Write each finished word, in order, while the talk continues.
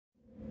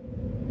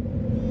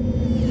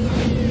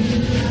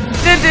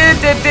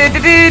Welcome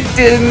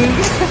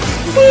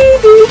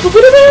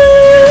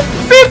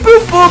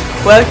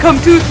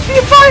to the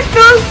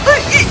final.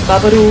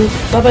 Babadoo,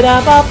 babada,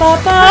 ba ba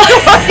ba.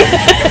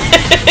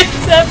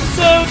 It's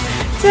episode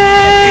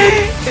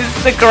 10. It's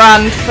the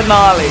grand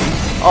finale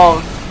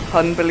of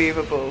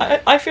Unbelievable.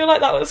 I feel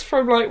like that was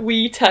from like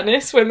Wii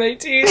Tennis when they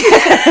do.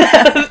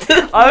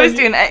 I was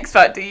doing X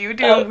Factor. You were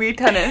doing Wii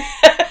Tennis.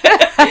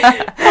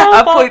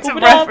 Our points of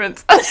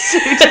reference.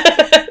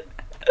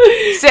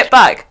 Sit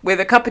back with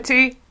a cup of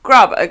tea,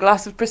 grab a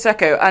glass of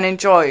Prosecco, and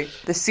enjoy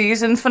the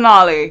season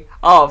finale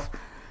of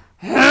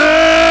Unbelievable.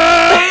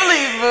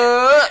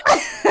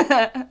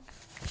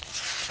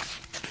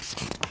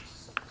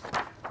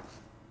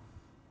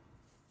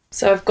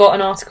 So I've got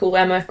an article,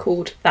 Emma,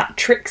 called That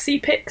Trixie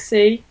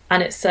Pixie,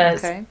 and it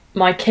says,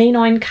 My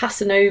canine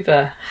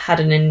Casanova had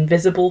an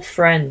invisible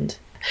friend.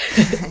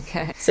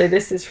 Okay. So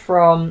this is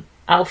from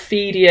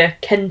Alphedia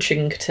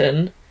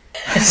Kenchington.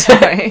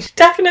 Sorry.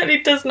 Definitely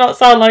does not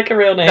sound like a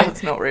real name.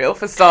 That's not real,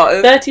 for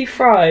starters.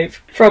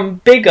 35, from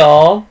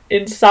Biggar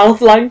in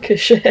South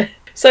Lancashire.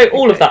 So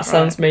all of that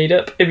sounds made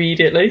up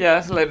immediately. Yeah,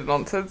 it's a load of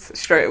nonsense.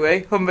 Straight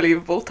away.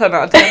 Unbelievable. 10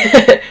 out of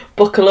 10.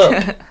 Buckle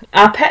up.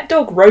 Our pet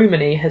dog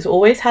Romany has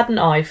always had an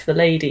eye for the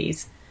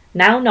ladies.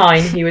 Now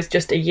 9, he was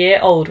just a year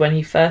old when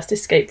he first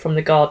escaped from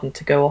the garden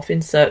to go off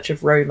in search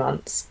of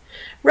romance.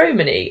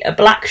 Romany, a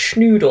black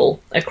schnoodle,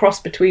 a cross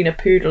between a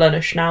poodle and a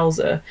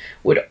schnauzer,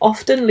 would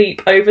often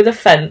leap over the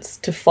fence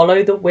to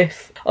follow the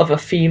whiff of a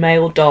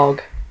female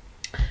dog.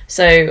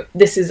 So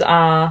this is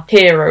our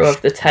hero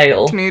of the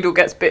tale. Schnoodle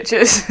gets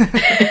bitches.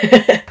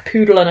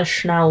 Poodle and a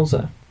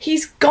schnauzer.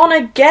 He's gone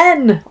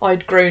again!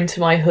 I'd groaned to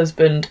my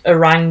husband,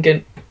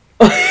 Orangan.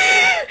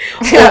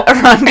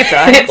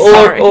 Orangutan,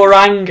 sorry. Or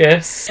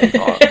Angus.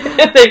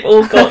 They've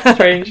all got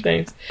strange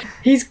names.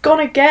 He's gone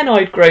again,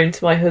 I'd groaned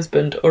to my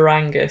husband,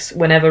 Orangus,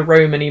 whenever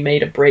Romany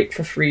made a break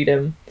for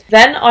freedom.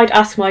 Then I'd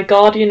ask my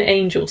guardian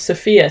angel,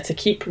 Sophia, to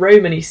keep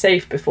Romany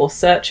safe before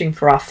searching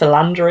for our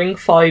philandering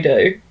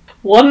Fido.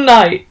 One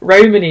night,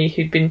 Romany,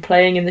 who'd been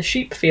playing in the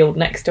sheep field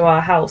next to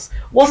our house,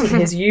 wasn't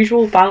his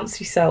usual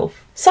bouncy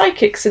self.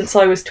 Psychic since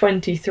I was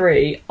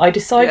 23, I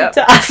decided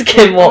to ask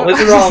him what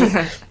was wrong.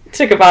 It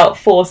took about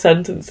 4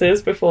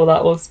 sentences before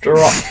that was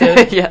dropped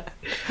in. Yeah.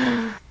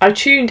 I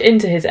tuned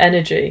into his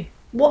energy.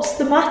 What's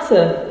the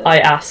matter? I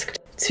asked.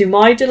 To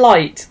my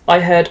delight, I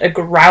heard a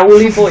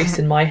growly voice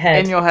in my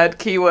head. In your head,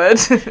 keyword.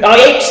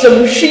 I ate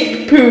some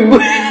sheep poo.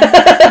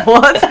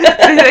 What?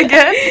 Say it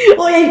again?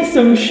 I ate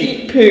some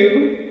sheep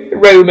poo.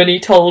 Romany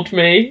told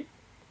me.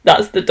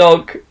 That's the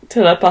dog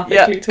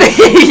telepathically talking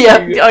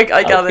to I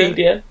gathered.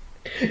 Alphedia.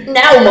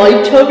 Now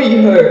my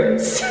tummy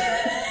hurts.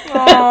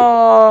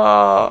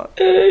 Aww.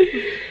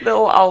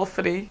 Little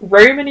Alfie.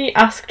 Romany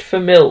asked for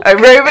milk. Oh,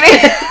 Romany?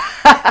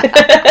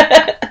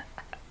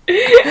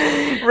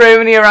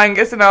 Romany,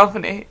 Orangus and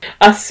Alphany.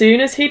 As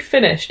soon as he'd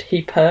finished,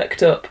 he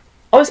perked up.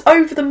 I was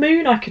over the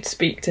moon I could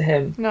speak to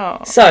him.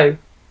 No. So,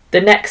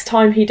 the next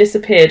time he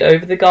disappeared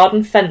over the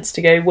garden fence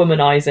to go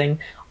womanising,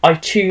 I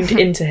tuned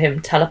into him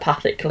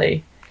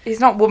telepathically.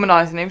 He's not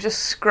womanising him, just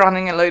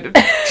scranning a load of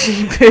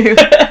sheep poo.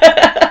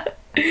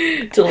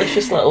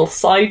 Delicious little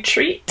side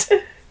treat.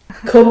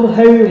 Come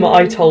home,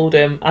 I told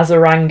him, as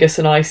Orangus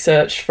and I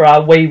searched for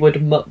our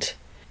wayward mutt.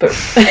 But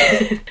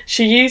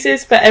she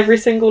uses for every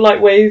single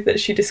way that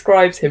she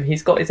describes him,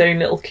 he's got his own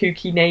little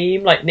kooky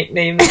name,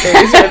 nickname that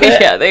goes with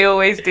it. Yeah, they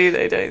always do,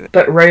 they don't.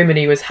 But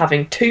Romany was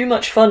having too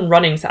much fun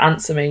running to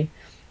answer me.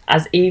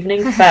 As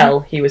evening fell,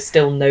 he was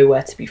still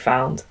nowhere to be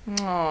found.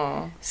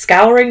 Aww.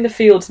 Scouring the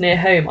fields near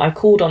home, I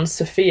called on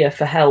Sophia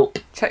for help.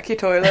 Check your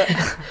toilet.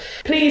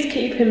 Please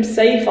keep him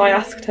safe, I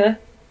asked her.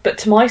 But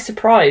to my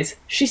surprise,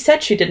 she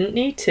said she didn't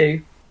need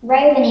to.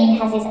 Romany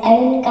has his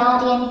own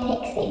guardian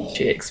pixie,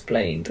 She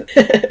explained.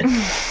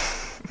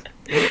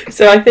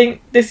 So I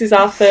think this is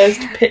our first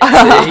pixie.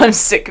 I'm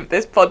sick of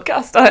this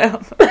podcast, I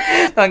am.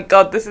 Thank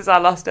God this is our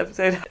last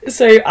episode.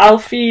 So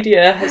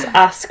Alphedia has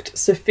asked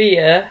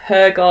Sophia,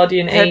 her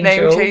guardian angel.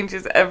 Her name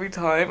changes every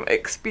time.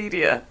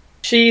 Expedia.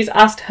 She's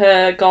asked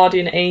her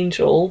guardian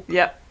angel.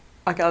 Yep,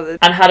 I gathered.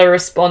 And had a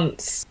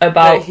response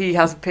about... That he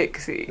has a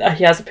pixie.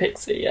 He has a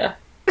pixie, yeah.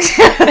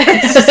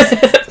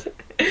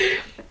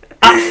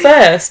 At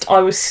first, I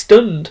was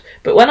stunned,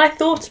 but when I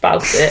thought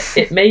about it,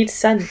 it made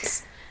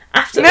sense.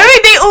 After they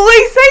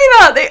always say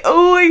that! They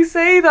always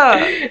say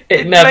that!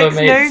 It never makes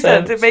made no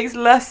sense. It makes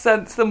less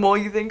sense the more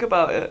you think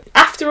about it.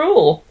 After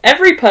all,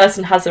 every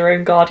person has their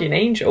own guardian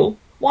angel.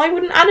 Why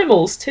wouldn't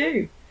animals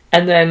too?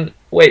 And then,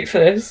 wait for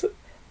this.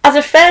 As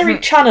a fairy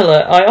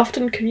channeler, I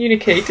often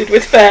communicated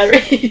with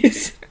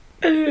fairies.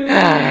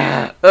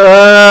 There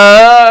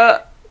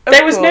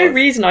was no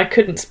reason I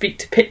couldn't speak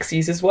to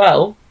pixies as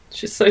well.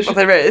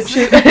 There is.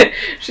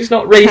 She's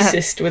not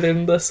racist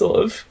within the sort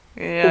of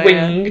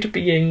winged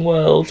being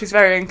world. She's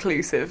very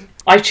inclusive.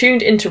 I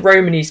tuned into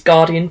Romany's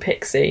guardian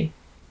pixie.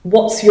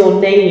 What's your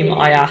name?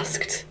 I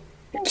asked.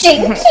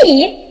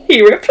 Jinky!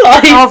 He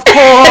replied. Of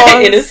course!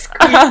 In a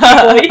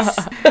squeaky voice.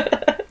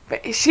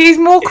 But She's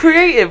more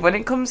creative when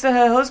it comes to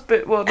her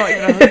husband. Well, not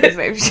even her husband's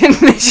name.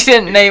 She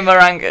didn't name her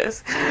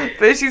Angus.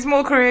 But she's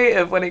more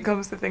creative when it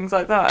comes to things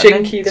like that.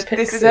 Jinky the Pixie.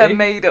 This is her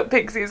made-up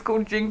pixie. It's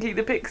called Jinky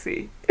the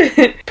Pixie.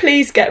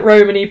 Please get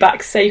Romany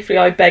back safely,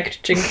 I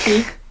begged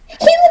Jinky.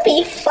 He'll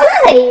be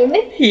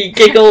fine. He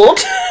giggled.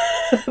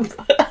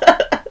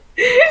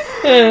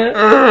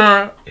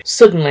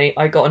 Suddenly,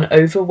 I got an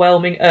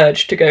overwhelming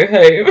urge to go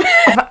home.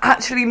 I'm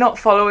actually not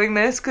following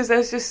this because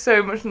there's just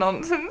so much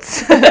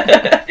nonsense.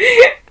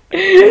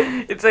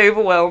 It's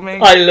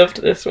overwhelming. I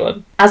loved this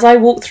one. As I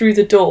walked through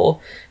the door,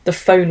 the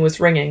phone was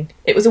ringing.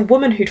 It was a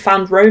woman who'd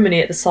found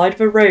Romany at the side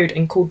of a road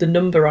and called the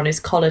number on his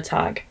collar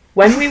tag.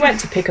 When we went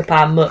to pick up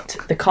our mutt,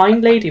 the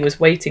kind lady was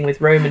waiting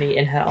with Romany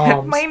in her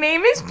arms. My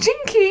name is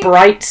Jinky.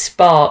 Bright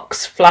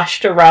sparks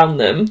flashed around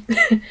them.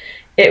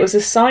 It was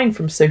a sign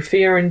from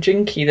Sophia and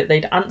Jinky that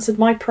they'd answered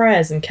my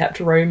prayers and kept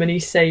Romany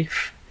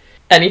safe.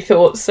 Any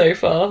thoughts so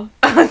far?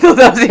 I thought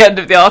that was the end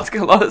of the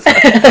article. I was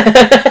like,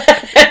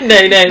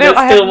 no, there's I still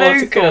have more no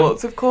to come.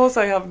 thoughts. Of course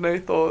I have no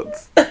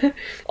thoughts.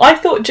 I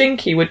thought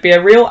Jinky would be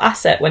a real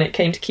asset when it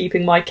came to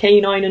keeping my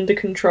canine under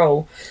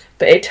control,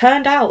 but it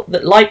turned out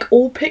that, like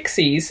all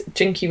pixies,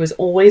 Jinky was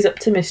always up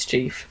to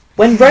mischief.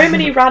 When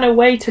Romany ran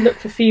away to look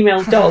for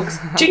female dogs,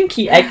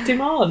 Jinky egged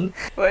him on.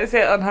 What is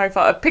it on Harry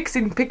Potter?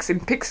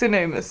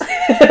 Pixinomus.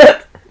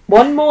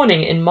 One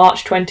morning in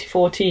March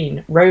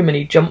 2014,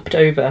 Romany jumped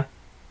over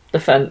the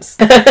fence.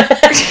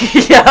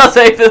 Yeah, I was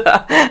over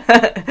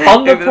that.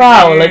 On the Over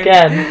prowl moon.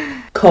 again.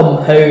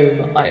 Come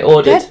home, I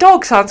ordered. Their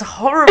dog sounds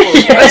horrible.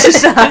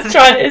 Just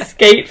trying to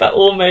escape at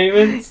all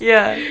moments.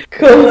 Yeah.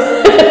 Come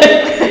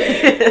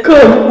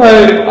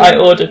home, I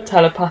ordered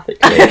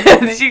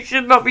telepathically. She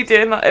should not be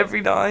doing that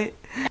every night.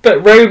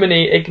 But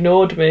Romany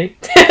ignored me.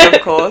 Of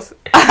course.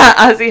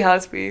 As he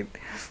has been.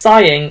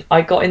 Sighing,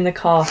 I got in the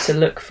car to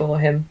look for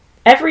him.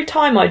 Every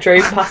time I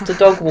drove past a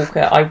dog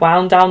walker, I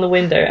wound down the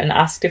window and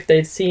asked if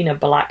they'd seen a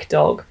black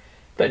dog.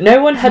 But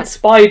no one had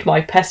spied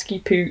my pesky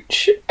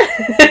pooch.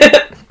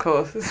 Of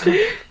course.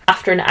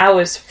 After an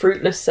hour's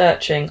fruitless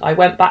searching, I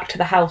went back to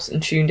the house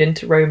and tuned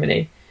into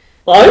Romany.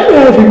 I'm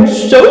having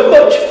so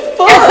much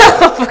fun!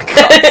 Oh, for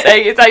God's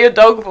sake, is that your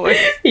dog voice?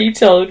 He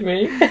told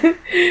me.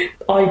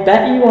 I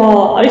bet you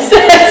are, I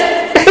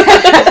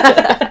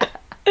said.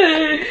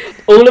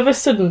 All of a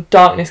sudden,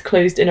 darkness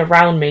closed in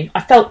around me.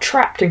 I felt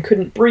trapped and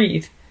couldn't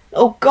breathe.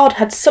 Oh God,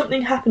 had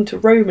something happened to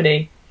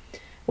Romany?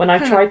 When I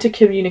tried to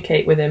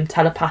communicate with him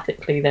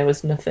telepathically, there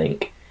was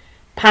nothing.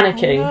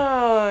 Panicking,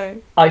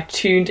 Oh, I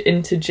tuned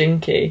into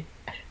Jinky.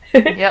 no.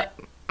 Yep.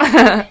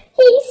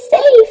 He's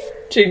safe.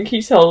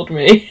 Jinky told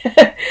me.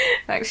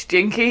 Thanks,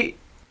 Jinky.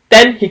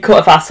 Then he cut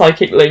off our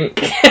psychic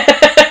link.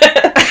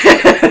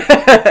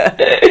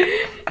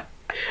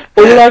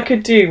 All I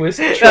could do was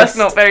trust. That's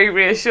not very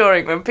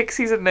reassuring when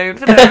pixies are known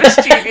for their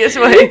mischievous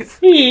ways.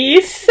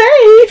 He's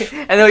safe.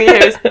 And all you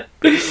hear is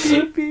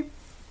beep, beep.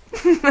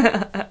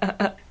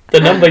 The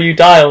number you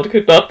dialed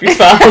could not be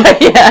found.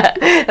 Yeah,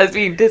 has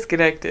been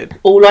disconnected.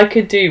 All I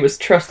could do was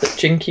trust that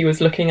Jinky was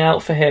looking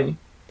out for him.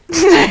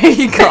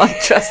 You can't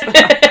trust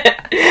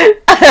that.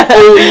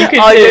 All you could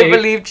I do. don't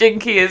believe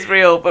Jinky is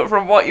real, but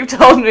from what you've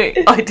told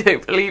me, I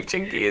don't believe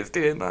Jinky is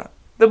doing that.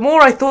 The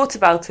more I thought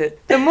about it,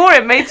 the more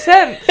it made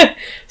sense.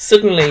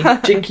 Suddenly,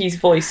 Jinky's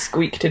voice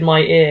squeaked in my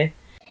ear.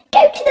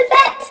 Go to the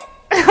vet.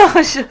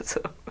 Oh, shut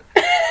up.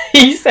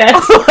 He said,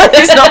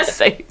 It's not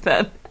safe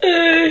then.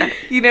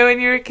 You know when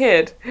you're a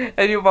kid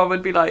and your mum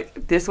would be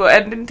like, this will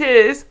end in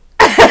tears.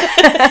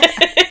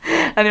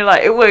 And you're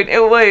like, it won't.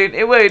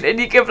 And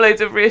you give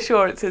loads of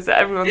reassurances that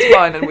everyone's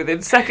fine, and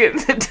within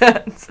seconds it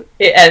turns.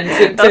 It ends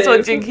in That's what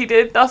tears. Jinky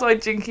did. That's why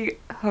Jinky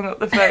hung up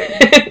the phone.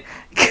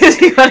 Because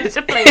he wanted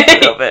to play a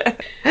little bit.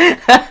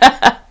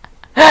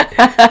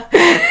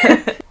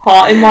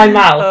 Heart in my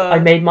mouth, I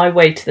made my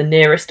way to the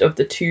nearest of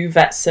the 2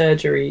 vet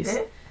surgeries.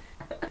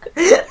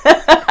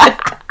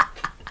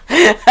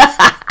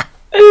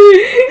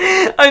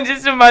 I'm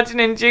just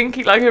imagining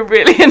Jinky like a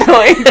really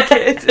annoying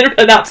kid.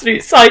 An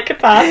absolute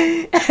psychopath.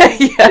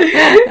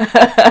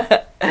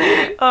 Yeah.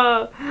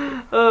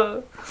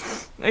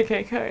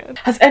 Okay, carry on.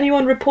 Has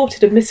anyone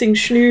reported a missing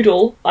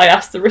schnoodle? I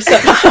asked the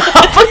receptionist.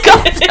 Oh my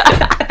god!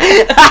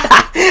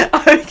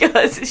 Oh my god,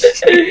 this is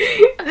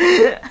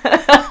shit.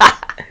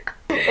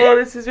 Oh,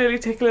 this is really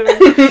tickling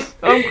me.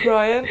 I'm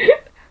crying.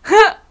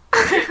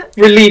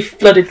 Relief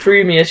flooded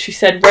through me as she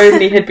said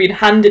Romany had been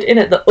handed in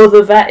at the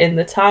other vet in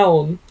the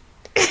town.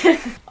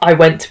 I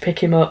went to pick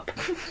him up.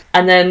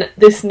 And then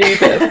this new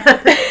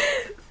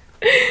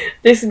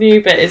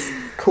bit is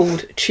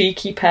called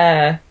Cheeky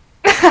Pear.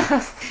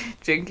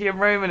 Jinky and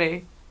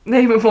Romany.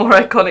 Name a more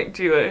iconic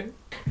duo.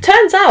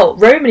 Turns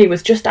out Romany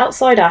was just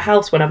outside our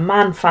house when a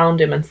man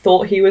found him and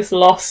thought he was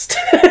lost.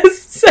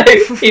 So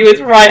he was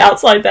right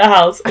outside their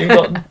house and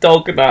got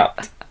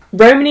dog-napped.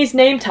 Romany's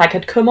name tag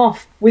had come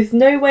off. With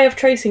no way of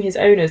tracing his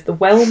owners, the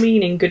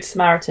well-meaning Good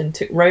Samaritan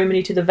took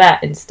Romany to the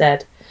vet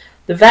instead.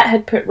 The vet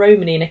had put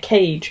Romany in a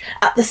cage.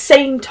 At the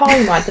same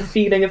time, I had the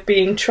feeling of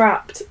being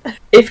trapped.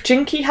 If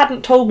Jinky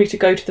hadn't told me to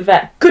go to the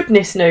vet,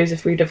 goodness knows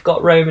if we'd have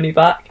got Romany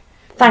back.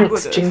 Thanks,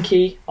 would've.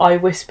 Jinky, I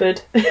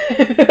whispered.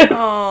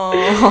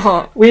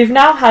 Oh. We've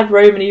now had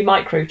Romany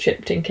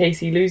microchipped in case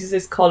he loses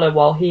his collar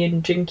while he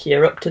and Jinky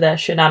are up to their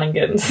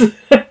shenanigans. You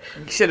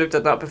should have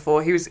done that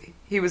before.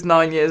 He was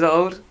 9 years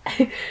old.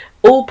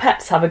 All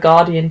pets have a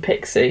guardian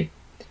pixie.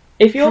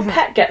 If your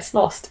pet gets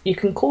lost, you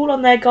can call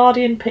on their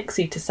guardian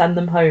pixie to send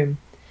them home.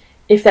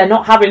 If they're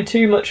not having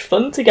too much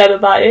fun together,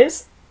 that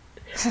is.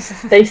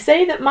 They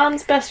say that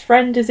man's best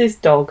friend is his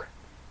dog.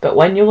 But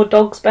when your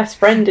dog's best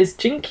friend is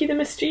Jinky the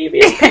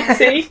mischievous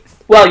pixie,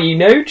 well, you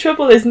know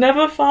trouble is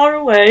never far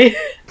away.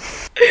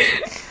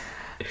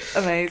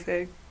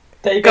 Amazing.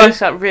 There you go. Gosh,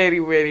 that really,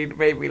 really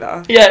made me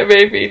laugh. Yeah, it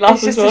made me laugh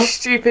It's as just well. a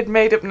stupid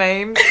made-up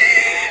name.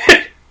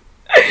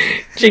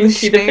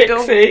 Jinky the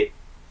Schnoodle. pixie.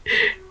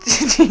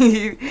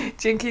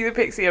 Jinky the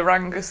Pixie,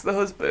 Orangus the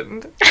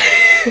husband.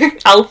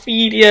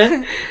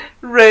 Alphedia.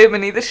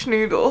 Romany the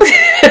Schnoodle.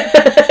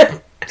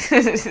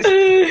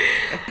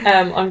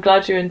 I'm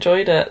glad you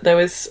enjoyed it. There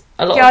was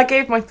a lot Yeah, I of...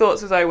 gave my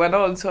thoughts as I went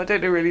on, so I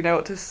don't really know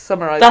what to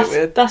summarise That's- it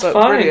with. that's but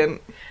fine.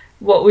 Brilliant.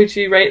 What would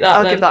you rate that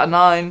I'll then? give that a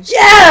 9.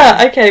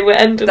 Yeah! Okay, we're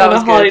ending That on a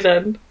was high good.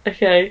 then.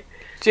 Okay.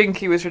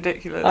 Jinky was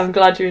ridiculous. I'm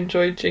glad you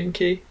enjoyed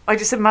Jinky. I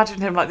just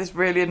imagined him like this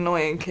really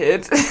annoying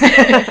kid.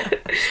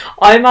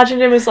 I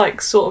imagine him as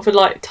like sort of a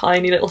like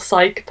tiny little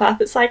psychopath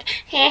that's like,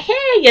 hey,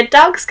 your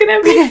dog's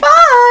gonna be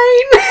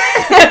fine.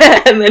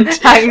 And then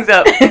Hangs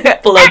up.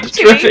 blood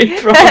Actually, dripping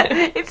from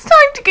it. it's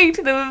time to go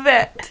to the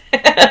vet.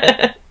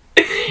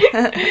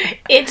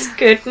 It's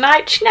good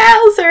night,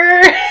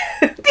 Schnauzer.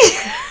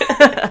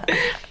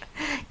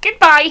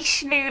 Goodbye,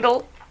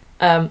 Schnoodle.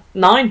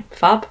 9.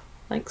 Fab.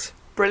 Thanks.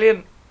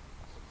 Brilliant.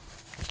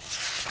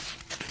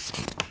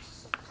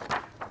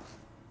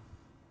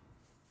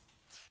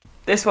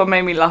 This one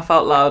made me laugh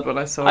out loud when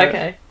I saw it.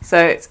 Okay. So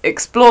it's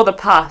Explore the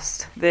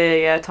Past.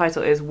 The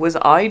title is Was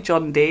I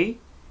John D?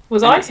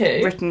 Was And I it's who?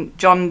 written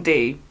John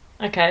D.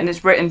 Okay. And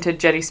it's written to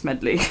Jenny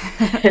Smedley.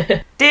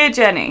 Dear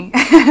Jenny,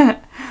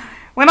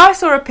 when I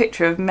saw a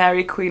picture of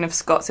Mary Queen of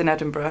Scots in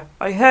Edinburgh,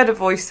 I heard a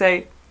voice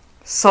say,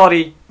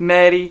 "Sorry,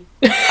 Mary,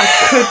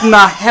 I could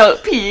not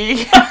help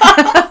ye."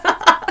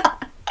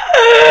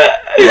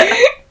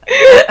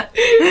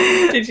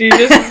 Did you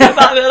just put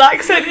that little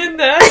accent in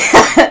there?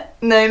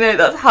 No,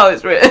 that's how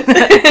it's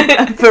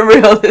written. For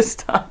real this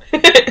time.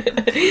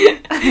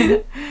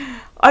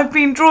 I've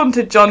been drawn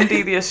to John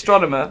D the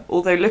astronomer,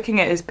 although looking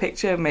at his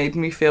picture made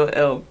me feel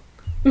ill.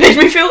 Made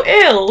me feel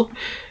ill.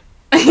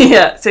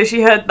 Yeah, so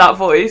she heard that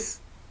voice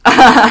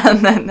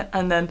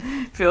and then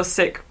feels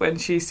sick when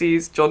she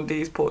sees John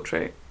D's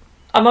portrait.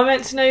 Am I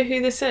meant to know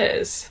who this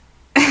is?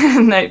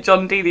 No,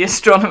 John D the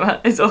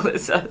astronomer is all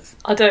it says.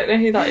 I don't know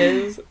who that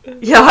is.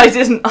 Yeah, I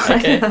didn't.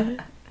 Okay.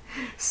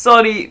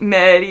 Sorry,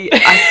 Mary,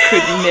 I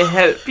couldn't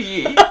help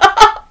you.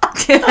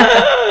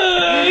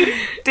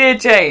 Dear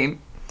Jane,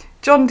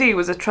 John D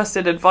was a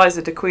trusted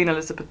advisor to Queen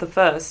Elizabeth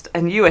I,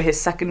 and you are his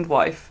second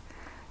wife.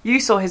 You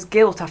saw his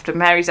guilt after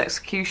Mary's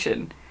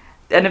execution,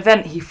 an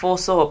event he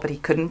foresaw but he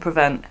couldn't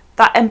prevent.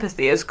 That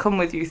empathy has come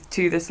with you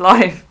to this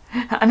life,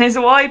 and is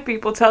why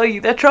people tell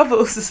you their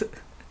troubles. Is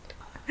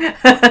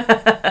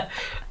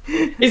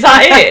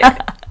that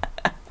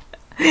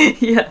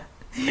it? Yeah.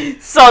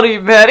 Sorry,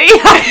 Mary,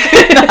 I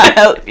could not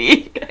help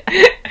you.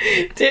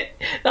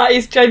 That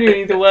is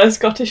genuinely the worst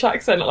Scottish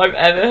accent I've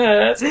ever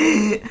heard.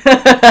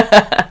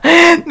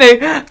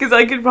 No, because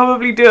I could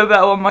probably do a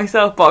better one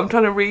myself, but I'm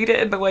trying to read it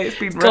in the way it's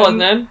been Go on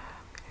written.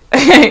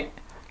 then.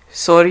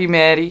 Sorry,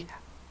 Mary.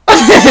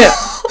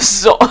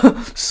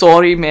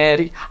 Sorry,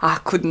 Mary. I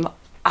couldn't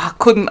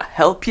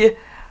help you.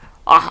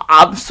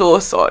 I'm so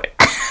sorry.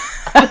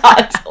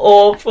 That's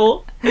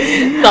awful.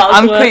 That's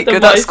I'm worse quite than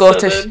good my at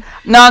Scottish. southern.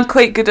 No, I'm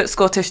quite good at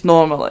Scottish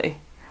normally,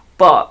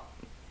 but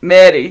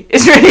Mary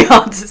is really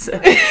hard to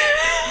say.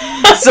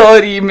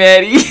 Sorry,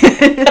 Mary.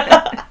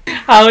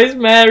 How is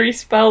Mary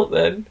spelt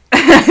then?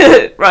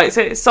 Right,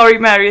 so sorry,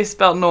 Mary is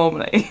spelled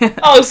normally.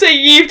 Oh, so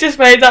you've just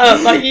made that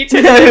up, like you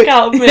took No. the pick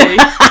out of me.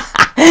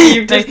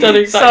 You've just done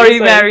exactly Sorry, the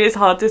same. Mary is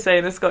hard to say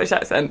in a Scottish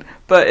accent,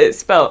 but it's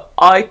spelled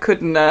I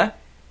couldna.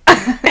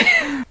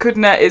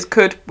 Couldna is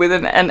could with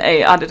an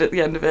NA added at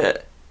the end of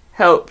it.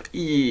 Help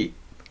ye.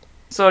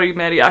 Sorry,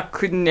 Mary, I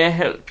couldn't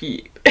help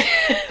ye.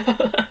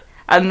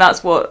 And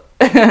that's what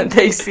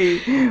they see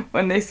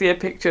when they see a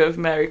picture of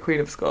Mary, Queen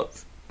of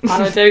Scots. And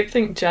I don't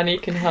think Jenny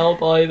can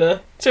help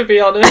either, to be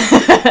honest.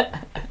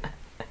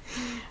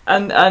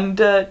 And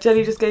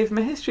Jenny just gave him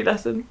a history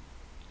lesson.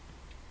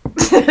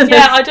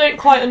 Yeah, I don't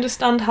quite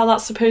understand how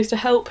that's supposed to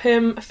help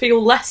him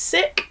feel less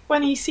sick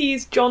when he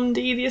sees John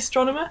D the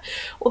astronomer.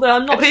 Although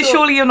I'm not But sure.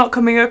 surely you're not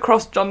coming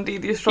across John D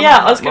the astronomer.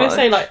 Yeah, I was going to much.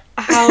 say, like,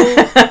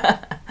 how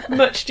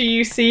much do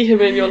you see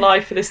him in your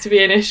life for this to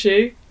be an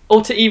issue?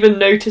 Or to even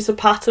notice a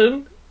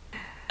pattern?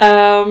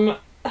 Oh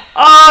no,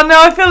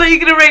 I feel like you're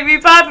going to make me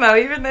bad now,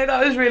 even though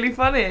that was really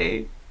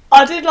funny.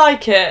 I did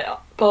like it,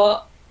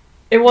 but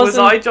it Was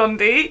wasn't. I John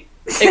D?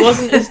 It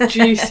wasn't as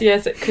juicy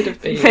as it could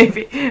have been.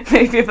 Maybe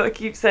if I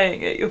keep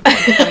saying it, you'll find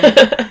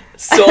it.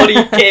 Sorry,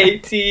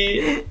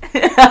 Katie.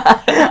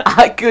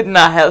 I could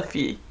not help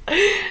you.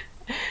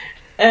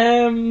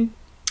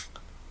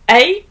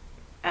 8.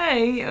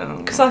 Hey.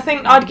 Because I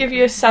think I'd give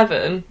you a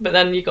 7, but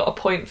then you got a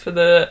point for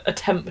the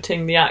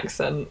attempting the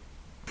accent.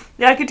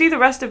 Yeah, I could do the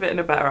rest of it in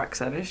a better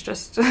accent. It's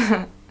just...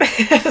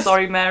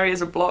 Sorry, Mary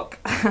is a block.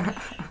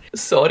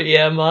 Sorry,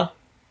 Emma.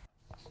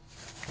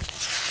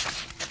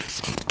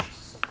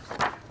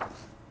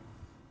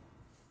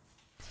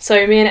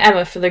 So me and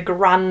Emma, for the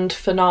grand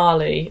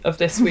finale of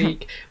this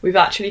week, we've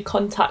actually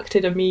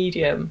contacted a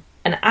medium.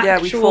 An actual... Yeah,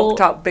 we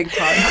forked up big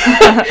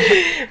time.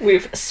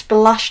 We've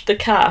splashed the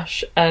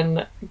cash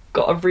and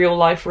got a real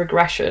life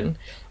regression.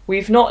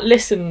 We've not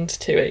listened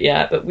to it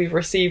yet, but we've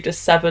received a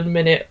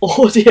 7-minute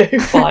audio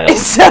file.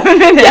 7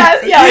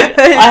 minutes? Yeah,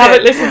 I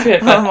haven't listened to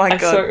it, but Oh my I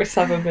God. saw it was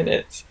 7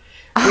 minutes.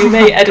 We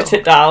may edit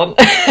it down.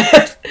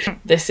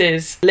 This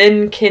is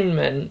Lynn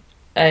Kinman,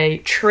 a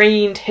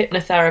trained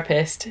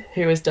hypnotherapist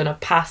who has done a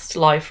past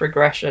life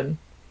regression.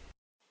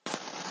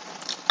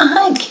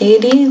 Hi,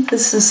 Katie.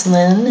 This is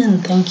Lynn,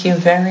 and thank you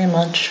very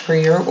much for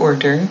your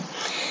order.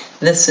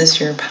 This is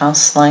your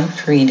past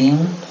life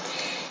reading,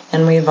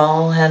 and we've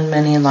all had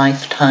many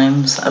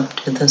lifetimes up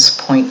to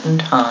this point in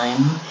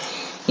time.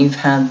 You've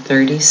had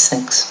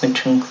 36,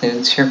 which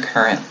includes your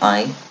current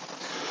life.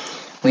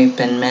 We've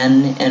been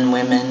men and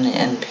women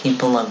and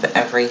people of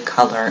every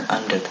color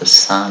under the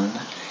sun.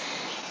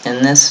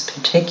 In this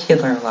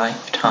particular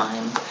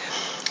lifetime,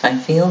 I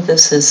feel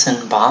this is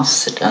in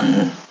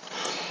Boston.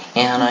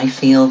 And I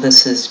feel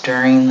this is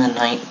during the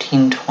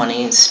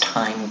 1920s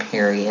time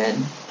period.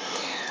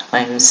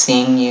 I'm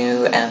seeing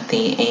you at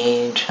the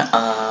age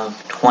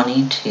of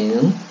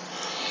 22,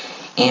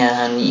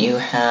 and you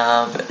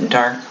have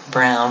dark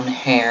brown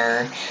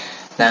hair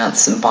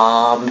that's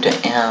bobbed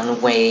and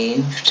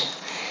waved.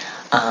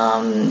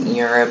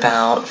 You're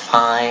about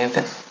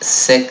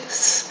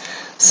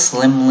 5'6",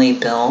 slimly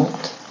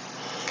built.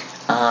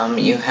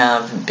 You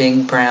have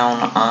big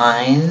brown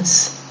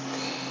eyes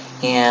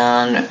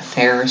and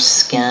fair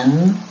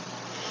skin,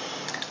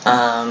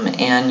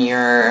 and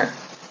you're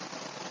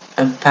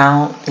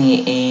about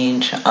the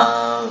age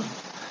of,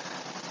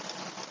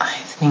 I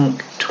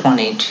think,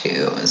 22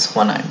 is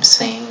what I'm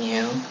seeing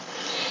you.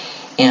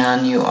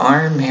 And you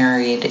are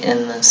married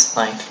in this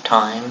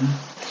lifetime.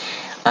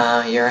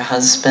 Your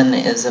husband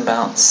is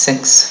about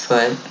 6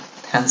 foot,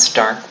 has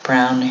dark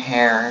brown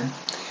hair,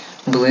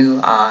 blue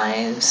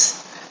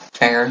eyes,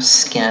 fair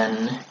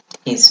skin.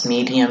 He's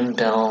medium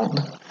build.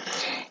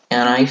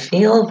 And I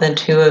feel the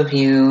two of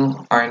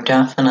you are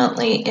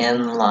definitely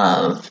in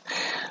love.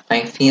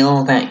 I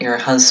feel that your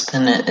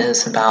husband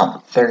is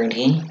about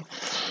 30,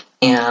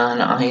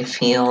 and I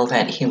feel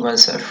that he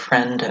was a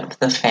friend of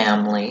the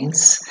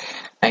family's.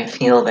 I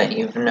feel that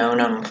you've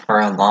known him for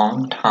a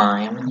long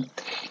time,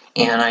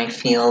 and I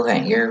feel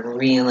that you're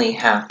really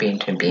happy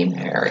to be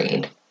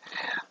married.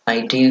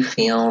 I do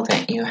feel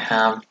that you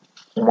have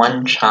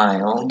one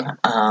child,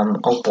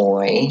 a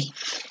boy.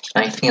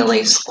 I feel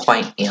he's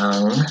quite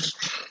young.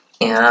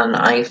 And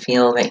I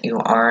feel that you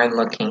are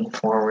looking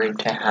forward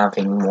to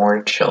having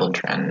more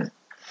children.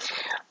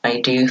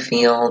 I do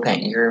feel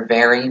that you're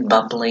very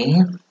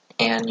bubbly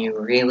and you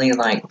really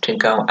like to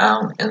go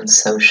out and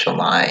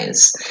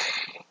socialize.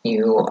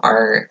 You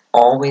are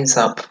always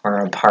up for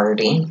a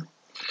party,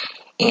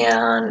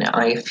 and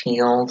I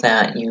feel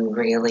that you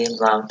really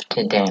love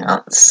to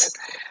dance.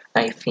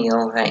 I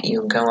feel that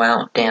you go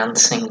out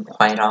dancing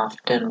quite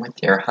often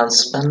with your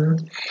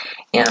husband,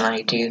 and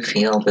I do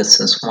feel this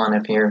is one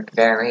of your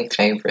very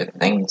favorite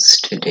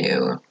things to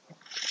do.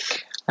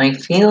 I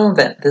feel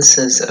that this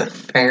is a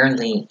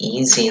fairly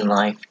easy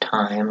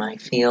lifetime. I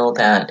feel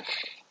that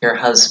your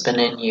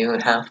husband and you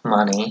have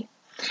money.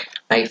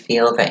 I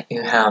feel that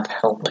you have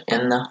help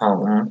in the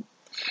home.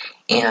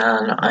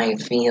 And I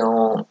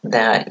feel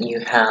that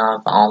you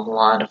have a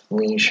lot of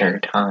leisure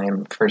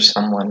time for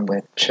someone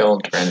with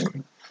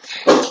children.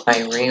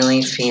 I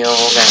really feel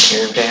that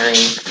you're very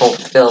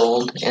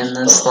fulfilled in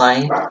this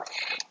life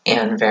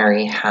and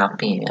very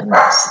happy in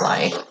this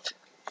life.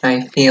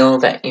 I feel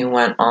that you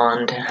went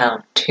on to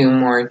have 2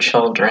 more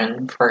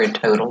children for a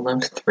total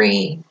of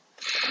 3.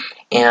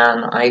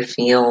 And I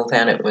feel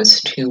that it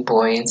was 2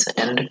 boys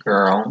and a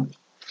girl.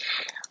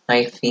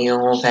 I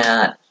feel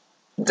that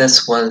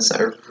this was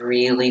a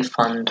really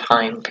fun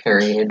time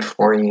period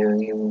for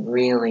you. You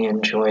really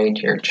enjoyed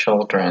your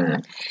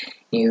children.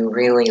 You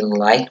really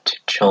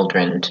liked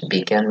children to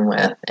begin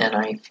with, and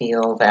I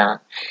feel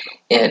that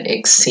it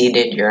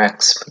exceeded your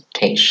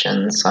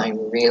expectations. I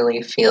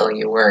really feel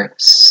you were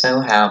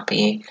so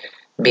happy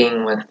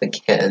being with the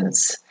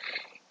kids.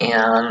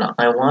 And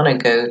I want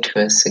to go to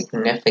a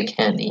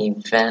significant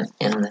event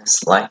in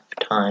this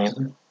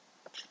lifetime.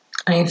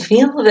 I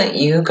feel that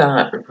you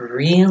got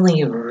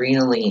really,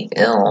 really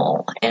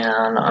ill,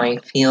 and I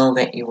feel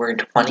that you were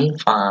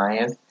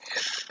 25.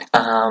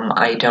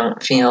 I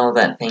don't feel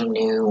that they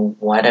knew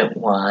what it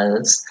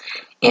was,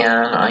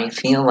 and I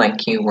feel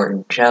like you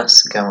were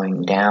just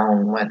going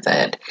down with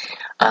it.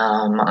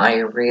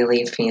 I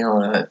really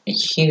feel a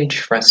huge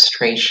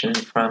frustration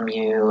from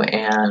you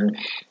and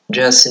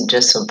just a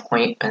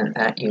disappointment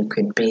that you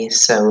could be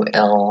so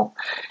ill.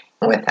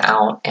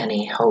 without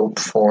any hope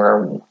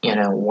for,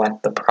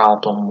 what the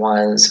problem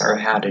was or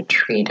how to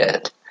treat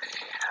it.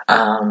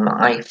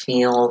 I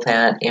feel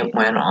that it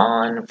went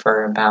on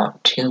for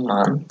about 2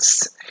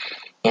 months,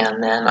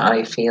 and then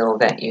I feel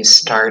that you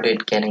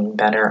started getting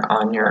better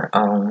on your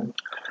own.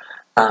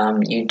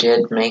 You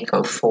did make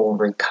a full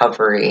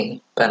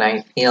recovery, but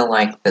I feel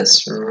like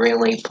this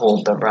really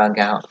pulled the rug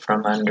out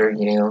from under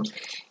you.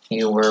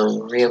 You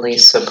were really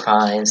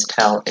surprised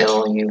how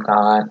ill you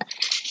got,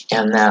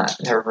 and that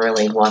there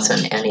really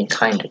wasn't any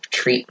kind of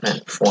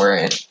treatment for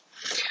it.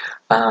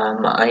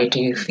 I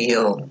do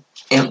feel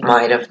it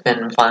might have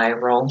been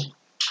viral,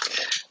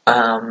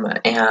 and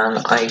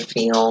I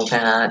feel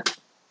that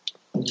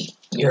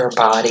your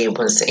body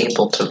was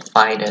able to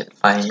fight it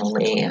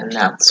finally, and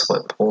that's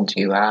what pulled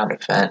you out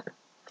of it.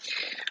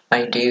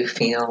 I do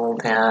feel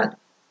that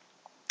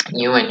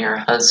you and your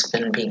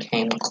husband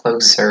became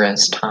closer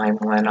as time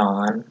went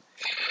on,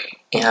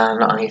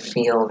 and I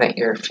feel that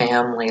your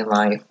family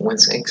life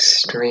was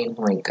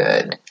extremely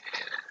good.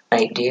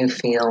 I do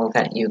feel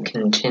that you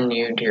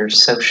continued your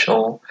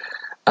social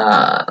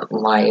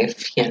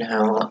life,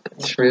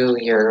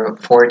 through your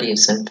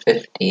 40s and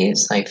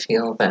 50s. I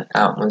feel that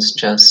that was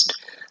just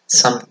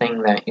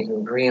something that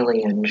you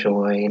really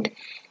enjoyed.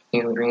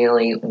 You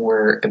really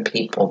were a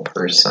people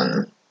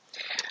person.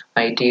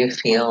 I do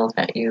feel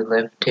that you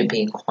lived to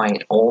be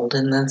quite old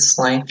in this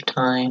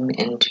lifetime,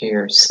 into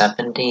your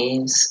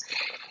 70s,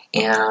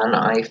 and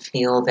I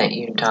feel that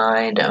you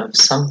died of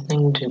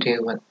something to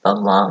do with the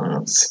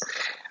lungs.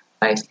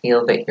 I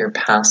feel that your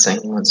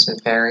passing was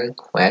very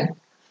quick.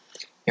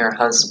 Your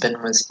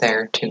husband was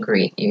there to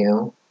greet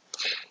you,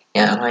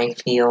 and I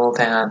feel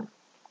that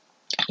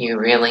you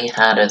really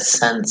had a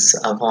sense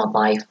of a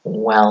life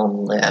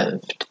well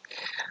lived.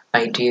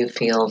 I do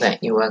feel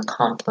that you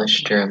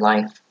accomplished your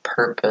life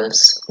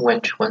purpose,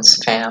 which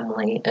was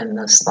family in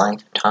this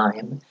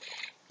lifetime,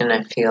 and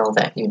I feel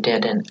that you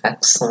did an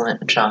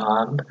excellent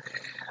job.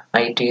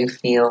 I do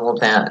feel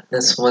that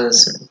this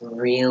was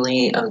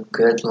really a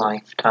good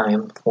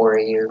lifetime for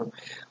you,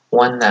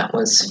 one that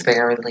was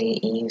fairly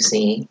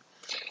easy,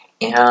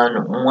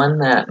 and one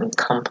that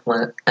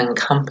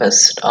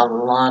encompassed a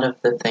lot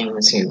of the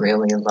things you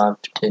really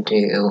loved to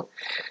do,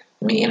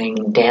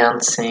 meaning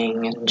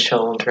dancing and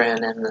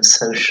children and the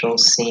social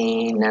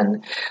scene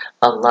and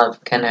a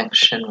love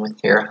connection with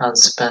your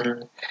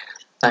husband.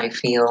 I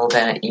feel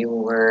that you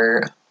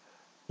were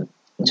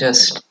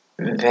just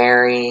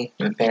very,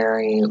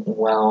 very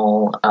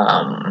well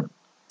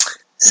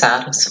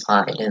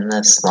satisfied in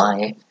this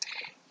life,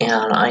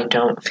 and I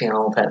don't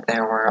feel that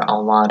there were a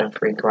lot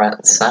of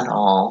regrets at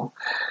all.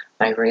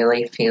 I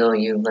really feel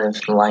you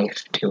lived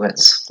life to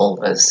its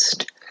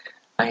fullest.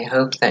 I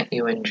hope that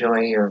you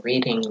enjoy your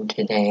reading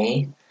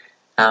today.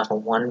 Have a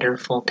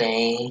wonderful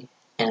day,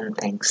 and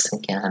thanks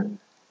again.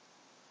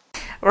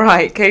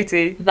 Right,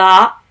 Katie.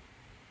 That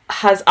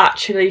has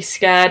actually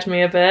scared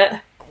me a bit.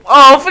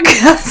 Oh, for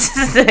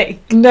God's sake.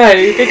 No,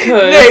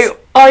 because No.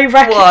 I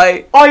reckon...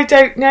 Why? I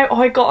don't know,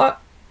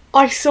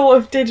 I sort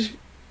of did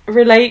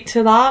relate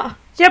to that.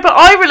 Yeah, but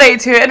I related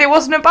to it and it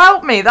wasn't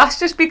about me. That's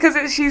just because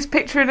she's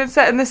picturing and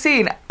setting the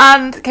scene.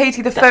 And,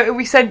 Katie, the photo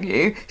we sent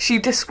you, she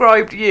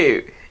described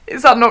you.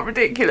 Is that not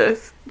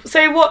ridiculous?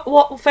 So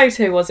what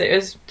photo was it? It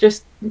was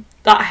just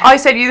that... I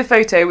sent you the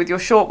photo with your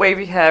short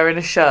wavy hair and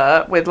a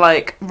shirt with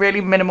like really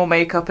minimal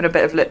makeup and a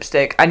bit of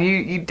lipstick, and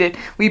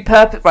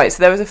right, so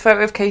there was a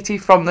photo of Katie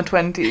from the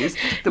 20s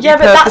that yeah, we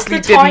but that's purposely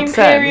the time didn't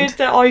period send.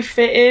 that I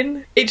fit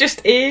in. It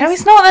just is. No,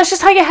 it's not. That's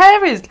just how your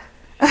hair is.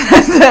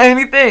 That's the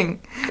only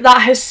thing.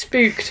 That has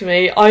spooked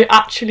me. I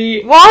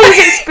actually... Why has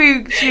it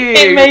spooked you?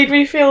 It made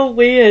me feel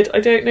weird. I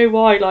don't know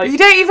why. Like, you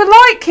don't even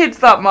like kids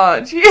that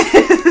much.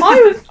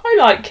 I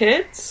like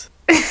kids.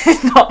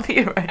 Not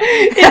the right.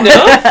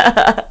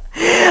 Enough.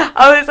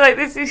 I was like,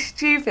 this is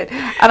stupid.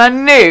 And I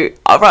knew,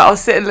 I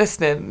was sitting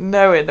listening,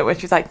 knowing that when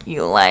she was like,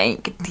 you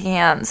like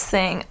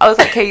dancing, I was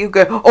like, okay, you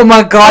go, oh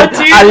my God,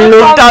 I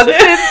love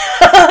dancing.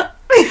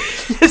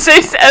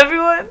 So to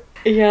everyone.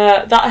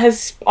 Yeah, that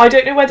has... I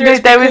don't know whether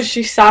it's because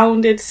she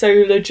sounded so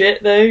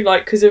legit, though,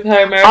 like, because of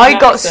her American accent. I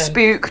got accent.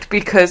 spooked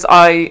because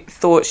I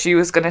thought she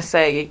was going to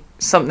say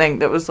something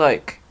that was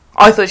like...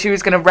 I thought she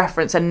was going to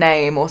reference a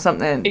name or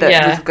something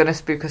that was going to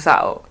spook us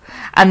out.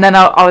 And then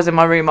I was in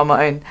my room on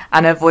my own,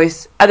 and her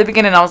voice... At the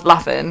beginning, I was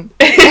laughing.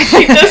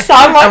 She does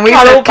sound like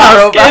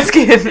Carol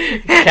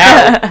Baskin.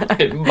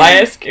 Carol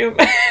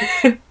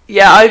Baskin.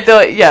 Yeah, I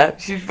thought,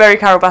 she's very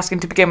Carol Baskin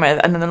to begin with,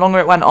 and then the longer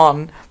it went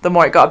on, the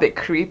more it got a bit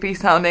creepy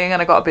sounding,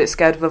 and I got a bit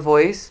scared of her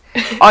voice.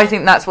 I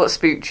think that's what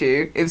spooked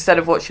you, instead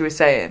of what she was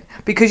saying.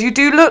 Because you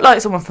do look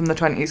like someone from the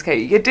 20s,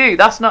 Katie. You do.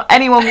 That's not...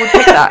 Anyone would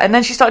pick that. And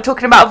then she started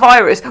talking about a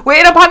virus. We're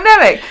in a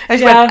pandemic! And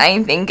she went,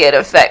 I think it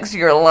affects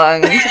your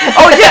lungs.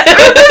 Oh, yeah!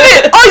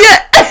 Oh,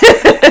 yeah!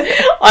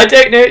 I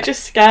don't know, it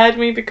just scared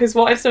me, because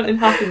what if something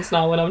happens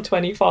now when I'm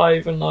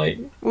 25 and, like...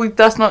 Well,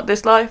 that's not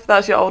this life.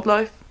 That's your old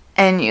life.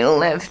 And you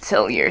live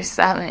till you're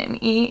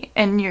 70,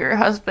 and your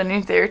husband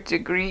is there to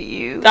greet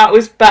you. That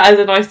was better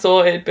than I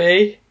thought it'd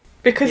be.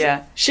 Because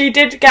Yeah. she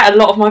did get a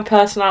lot of my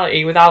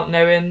personality without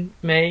knowing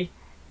me.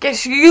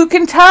 Guess you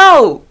can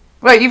tell.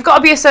 Right, you've got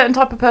to be a certain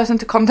type of person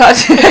to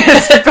contact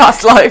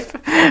past life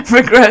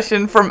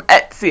regression from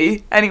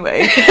Etsy.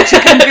 Anyway, she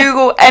can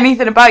Google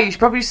anything about you. She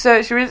probably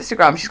searched your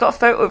Instagram. She's got a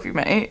photo of you,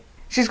 mate.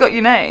 She's got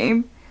your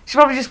name. She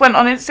probably just went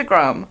on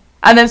Instagram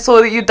and then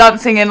saw that you're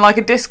dancing in like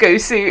a disco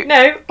suit.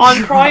 No,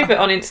 I'm private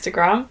on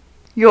Instagram.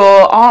 Your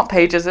art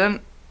page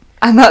isn't.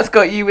 And that's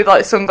got you with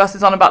like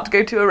sunglasses on about to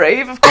go to a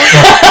rave, of course.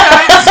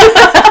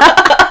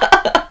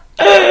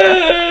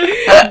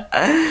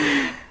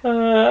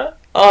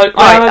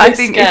 I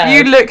think if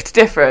you looked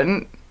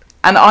different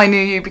and I knew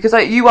you, because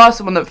like, you are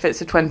someone that fits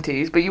the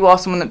 20s, but you are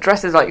someone that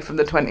dresses like you from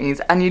the 20s,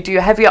 and you do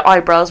heavier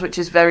eyebrows, which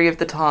is very of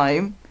the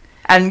time,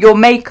 and your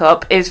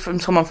makeup is from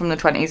someone from the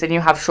 20s, and you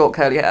have short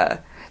curly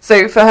hair.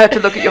 So for her to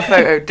look at your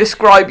photo,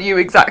 describe you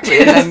exactly,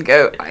 and then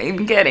go,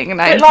 I'm getting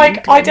 1920s. But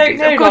like, I don't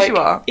know, of course like, you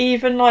are.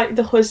 even like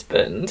the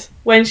husband,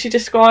 when she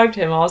described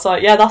him, I was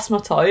like, yeah, that's my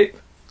type.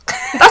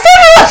 That's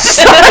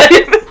everyone's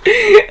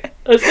type!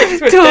 A 6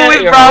 foot Tall with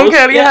 30-year-old. brown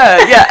curly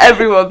hair. Yeah,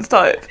 everyone's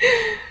type.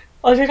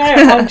 I don't know,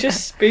 I'm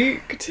just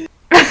spooked.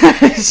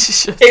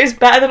 It was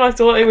better than I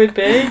thought it would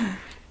be.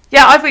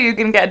 Yeah, I thought you were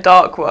going to get a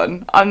dark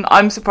one.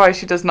 I'm surprised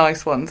she does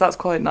nice ones. That's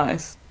quite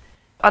nice.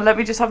 And let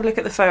me just have a look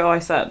at the photo I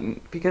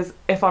sent, because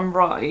if I'm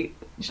right,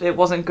 it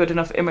wasn't good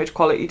enough image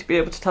quality to be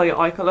able to tell your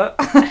eye colour.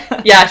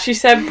 Yeah, she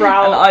said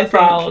brown. And I think-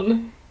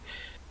 brown.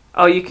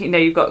 Oh,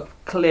 you've got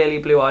clearly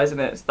blue eyes in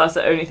it. That's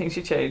the only thing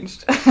she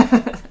changed.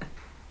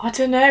 I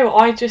don't know,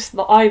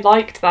 I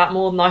liked that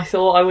more than I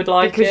thought I would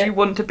like Because it. you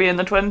want to be in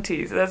the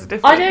 20s. There's a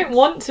difference. I don't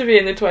want to be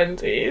in the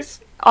 20s.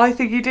 I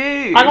think you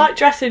do. I like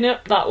dressing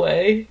up that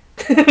way.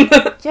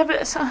 Yeah,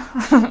 but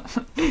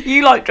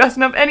you like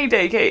dressing up any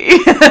day, Katie.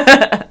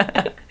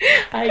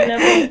 I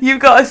never...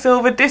 You've got a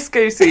silver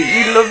disco suit.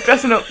 You love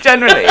dressing up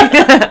generally.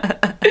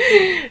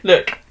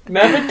 Look,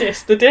 never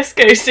diss the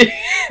disco scene.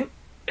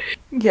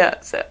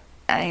 Yeah, so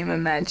I'm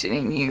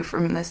imagining you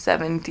from the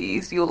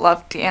 70s. You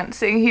love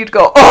dancing. He'd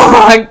go, oh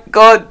my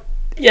god.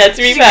 Yeah, to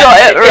be She fair,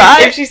 got it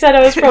right. if she said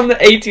I was from the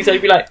 80s,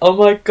 I'd be like, oh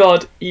my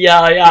god,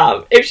 yeah, I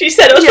am. If she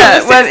said I was Yeah,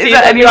 from the well, 60s, is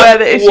there I'd be anywhere like,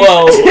 that if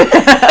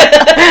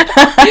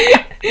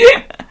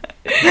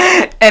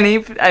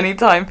whoa. any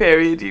time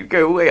period you'd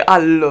go, wait, I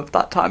love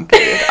that time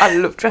period. I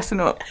love dressing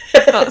up.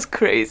 That's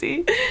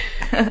crazy.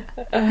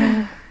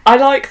 I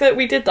like that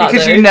we did that,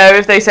 Because though. you know,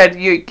 if they said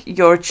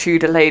you're a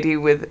Tudor lady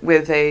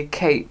with a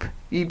cape,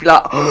 you'd be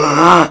like,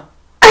 I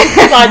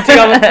do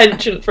have a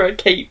penchant for a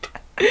cape.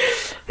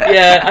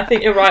 Yeah, I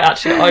think you're right,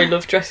 actually. I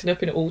love dressing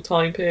up in all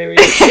time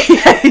periods.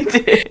 Yeah, you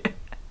do.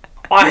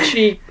 I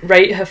actually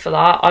rate her for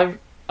that.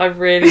 I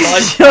really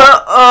like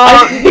Shut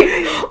up.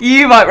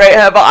 You might rate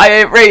her, but I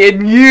ain't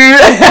rating you.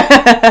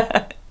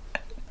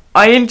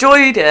 I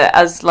enjoyed it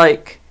as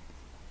like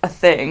a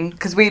thing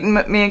because me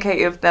and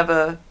Katie have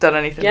never done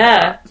anything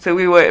like that, so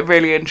we were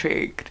really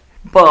intrigued.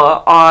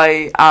 But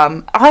I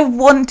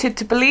wanted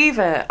to believe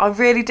it. I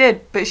really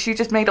did. But she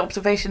just made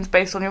observations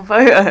based on your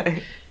photo.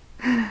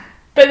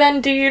 But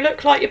then, do you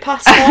look like your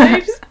past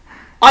lives?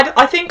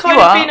 I think I'd You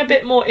have are. been a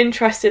bit more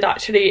interested,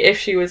 actually, if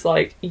she was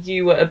like,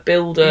 you were a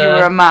builder. You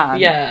were a man.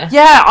 Yeah.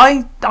 Yeah,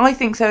 I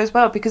think so as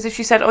well. Because if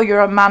she said, oh, you're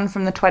a man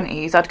from the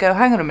 20s, I'd go,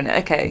 hang on a minute,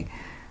 okay.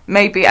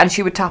 Maybe, and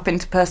she would tap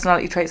into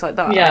personality traits like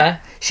that. Yeah.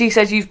 She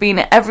says you've been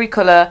at every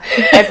colour,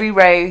 every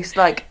race,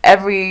 like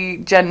every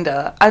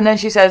gender, and then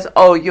she says,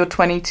 "Oh, you're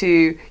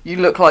 22. You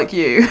look like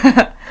you."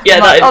 Yeah, I'm that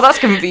like, is, oh, that's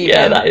convenient.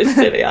 Yeah, that is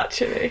silly,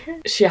 actually.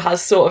 She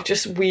has sort of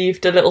just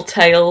weaved a little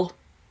tale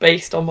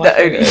based on my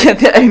photo.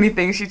 The only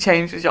thing she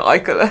changed was your eye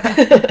colour.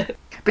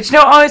 But you know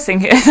what I was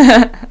thinking?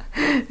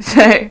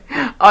 So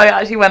I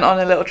actually went on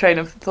a little train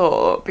of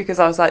thought because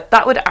I was like,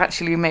 that would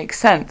actually make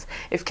sense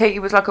if Katie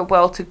was like a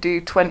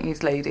well-to-do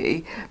 20s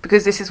lady,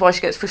 because this is why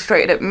she gets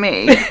frustrated at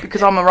me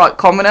because I'm a right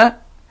commoner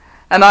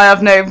and I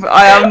have no manners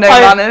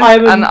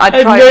I'm and I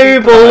a try to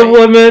be noble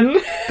polite.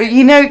 woman. But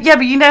you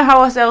know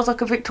how I sound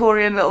like a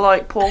Victorian little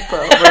like pauper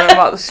running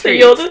about the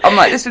streets. you're the- I'm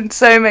like, this would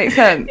so make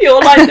sense.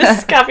 You're like the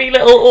scabby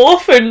little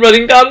orphan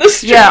running down the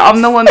street. Yeah,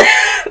 I'm the one.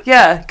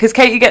 Yeah, because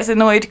Katie gets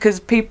annoyed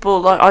because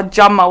people like I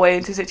jam my way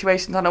into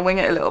situations and I wing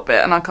it a little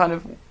bit and I kind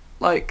of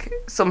like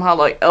somehow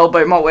like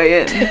elbow my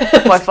way in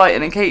by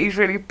fighting, and Katie's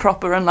really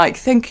proper and like,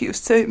 thank you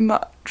so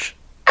much.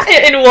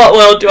 In what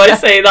world do I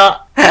say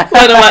that?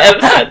 When have I ever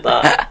said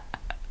that?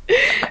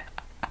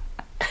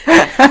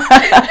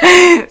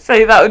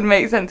 So that would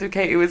make sense if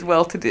Katie was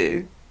well to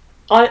do.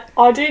 I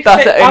do.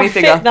 That's fit, the only I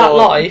thing fit I that thought.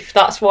 life.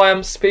 That's why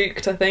I'm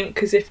spooked. I think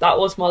because if that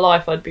was my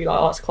life, I'd be like,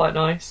 oh, that's quite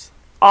nice.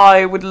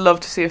 I would love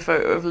to see a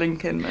photo of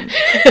Lincoln.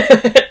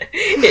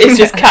 It's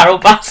just Carol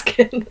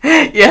Baskin.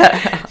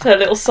 Yeah. It's her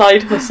little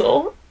side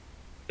hustle.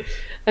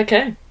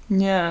 Okay.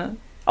 Yeah.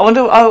 I want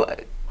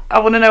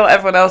to know what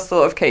everyone else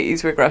thought of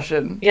Katie's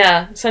regression.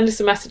 Yeah. Send us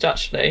a message.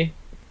 Actually,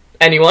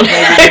 anyone who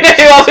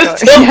Maybe I was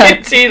talking Yeah.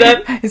 to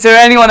them. Is there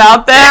anyone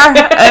out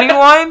there?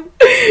 Anyone?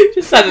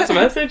 Just send us a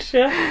message.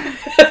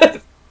 Yeah.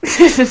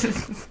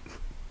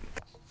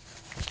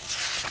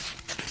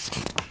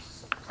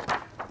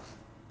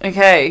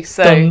 Okay,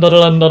 so Dun, dun,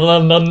 dun, dun,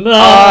 dun, dun, dun.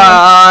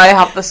 I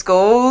have the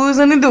scores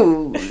and the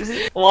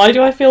do's. Why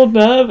do I feel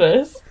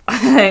nervous?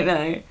 I don't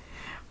know.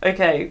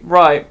 Okay,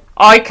 right.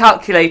 I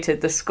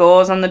calculated the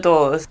scores on the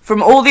doors.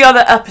 From all the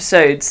other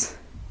episodes,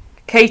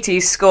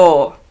 Katie's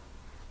score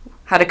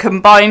had a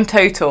combined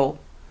total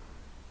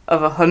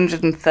of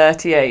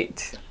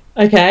 138.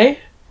 Okay.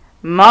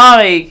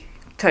 My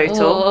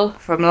total Oh.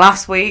 from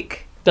last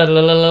week Dun, dun,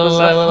 dun, dun, was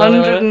dun, dun,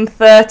 dun, dun.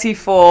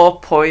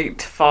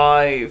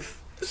 134.5.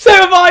 So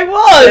have I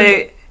won!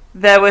 So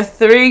there were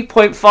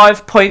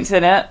 3.5 points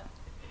in it,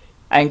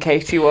 and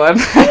Katie won.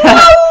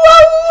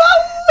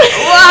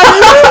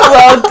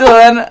 Well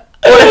done.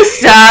 What a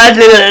sad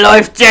little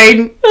life,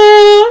 Jane.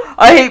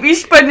 I hope you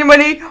spend your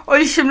money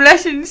on some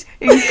lessons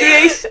in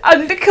grace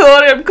and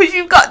decorum, because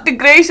you've got the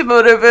grace of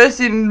a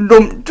reversing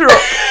dump truck.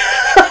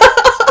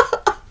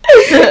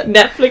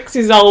 Netflix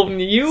is on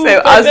you.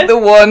 So as the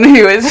one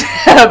who is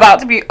about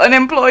to be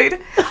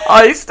unemployed,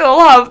 I still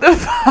have the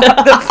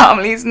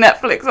family's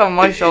Netflix on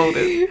my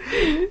shoulders.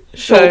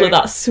 shoulder So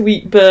that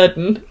sweet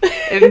burden.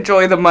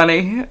 enjoy the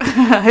money.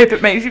 I hope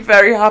it makes you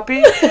very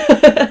happy.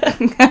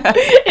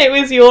 It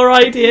was your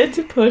idea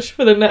to push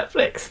for the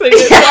Netflix thing.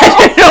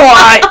 I don't know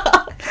why.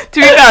 To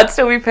be fair, I'd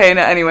still be paying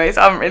it anyways.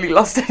 I haven't really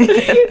lost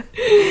anything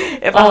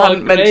if I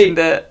hadn't great. mentioned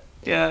it.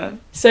 Yeah.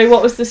 So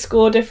what was the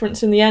score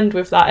difference in the end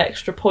with that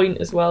extra point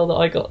as well that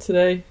I got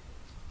today?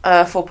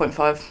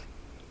 4.5.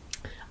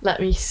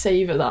 Let me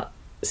savour that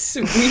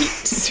sweet,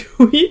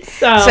 sweet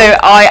sound. So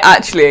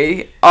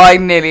I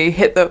nearly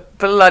hit the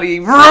bloody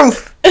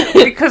roof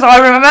because I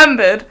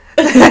remembered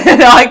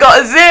I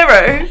got a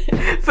 0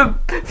 for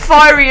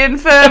Fiery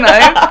Inferno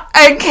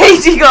and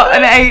Katie got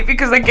an 8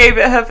 because I gave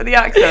it her for the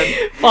accent.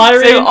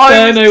 Fiery So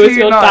I Inferno was too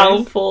your nice.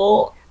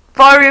 downfall.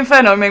 Fiery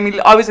Inferno made me.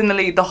 I was in the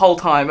lead the whole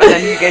time, and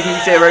then you gave me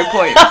 0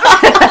 points.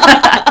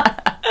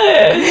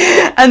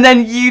 And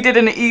then you did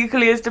an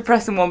equally as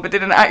depressing one, but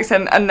did an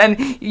accent, and then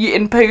you,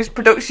 in post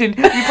production, you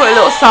put a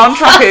little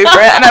soundtrack over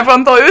it, and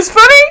everyone thought it was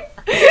funny.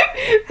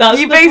 That's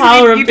You the basically-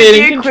 power you of did being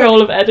the in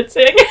control of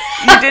editing.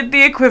 You did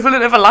the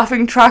equivalent of a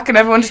laughing track, and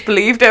everyone just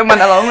believed it and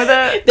went along with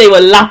it. They were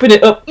lapping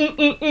it up.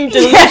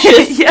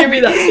 Delicious. Yeah. Give me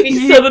that sweet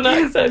You- southern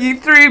accent. You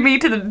threw me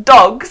to the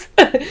dogs,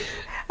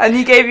 and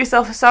you gave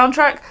yourself a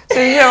soundtrack. So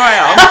here I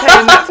am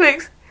paying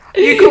Netflix.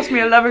 You cost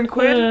me 11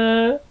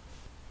 quid.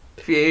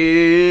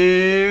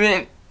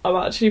 Fuming. I'm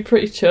actually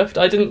pretty chuffed.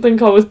 I didn't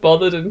think I was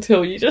bothered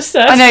until you just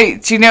said. I know,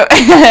 do you know,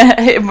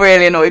 it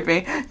really annoyed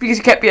me because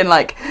you kept being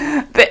like,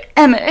 but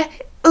Emma,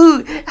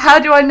 ooh, how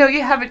do I know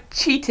you haven't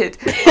cheated?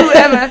 Ooh,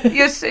 Emma,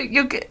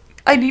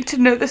 I need to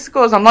know the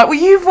scores. I'm like, well,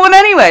 you've won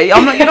anyway.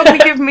 I'm like, you're not going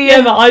to give me,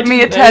 Yeah, but I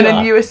me a didn't know 10 that.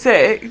 and you a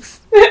 6.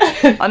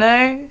 I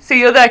know. So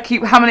you're there,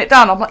 keep hammering it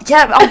down. I'm like,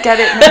 yeah, I'll get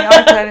it, mate,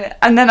 I'll get it.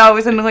 And then I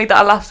was annoyed that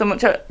I laughed so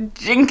much at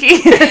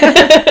Jinky.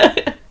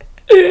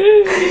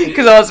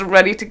 Because I was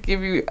ready to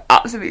give you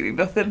absolutely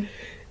nothing.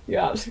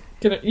 You're absolutely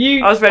gonna.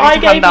 You. I was ready to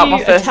gave hand out you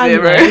my a first 10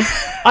 0. though.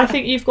 I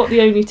think you've got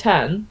the only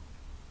 10.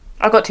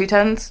 I got 2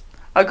 10s.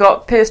 I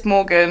got Piers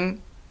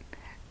Morgan.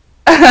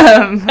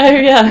 Oh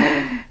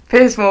yeah.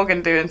 Piers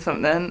Morgan doing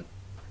something.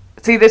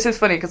 See, this is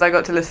funny because I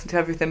got to listen to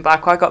everything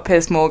back. I got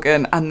Piers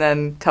Morgan and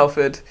then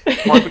Telford,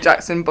 Michael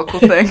Jackson buckle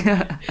thing.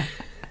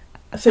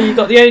 So you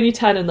got the only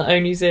 10 and the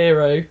only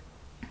 0.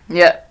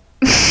 Yeah.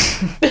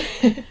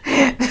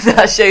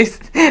 That shows,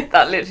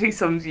 that literally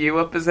sums you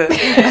up as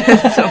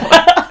someone.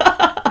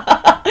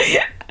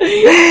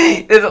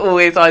 There's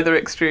always either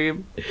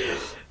extreme.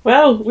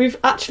 Well, we've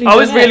actually. I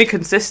was done really it.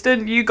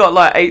 consistent. You got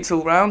like 8s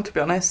all round, to be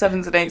honest.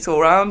 7s and 8s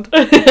all round.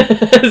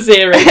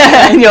 0.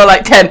 And you're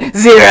like 10,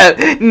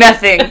 0,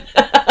 nothing.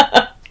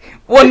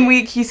 1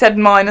 week you said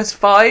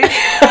 -5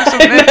 or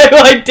something. No,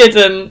 I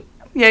didn't.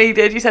 Yeah, you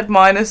did. You said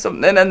minus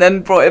something and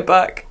then brought it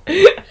back.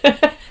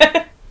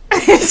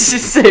 It's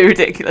just so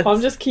ridiculous.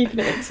 I'm just keeping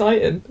it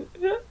exciting.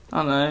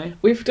 I know.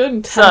 We've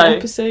done 10 So-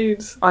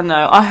 episodes. I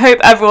know. I hope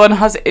everyone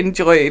has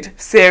enjoyed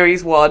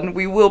Series 1.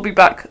 We will be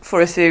back for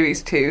a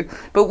Series 2.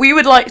 But we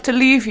would like to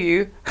leave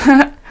you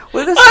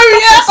with a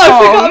I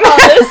forgot about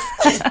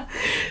this.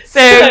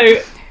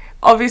 So,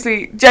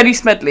 obviously, Jenny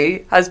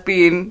Smedley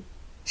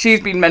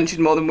she's been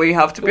mentioned more than we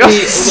have, to be We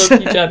honest.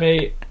 love you,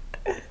 Jenny.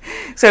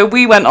 So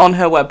we went on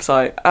her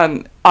website,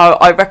 and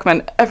I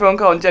recommend everyone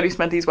go on Jenny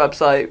Smedley's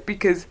website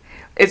because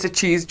it's a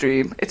cheese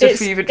dream. It's a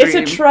fever dream. It's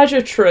a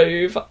treasure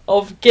trove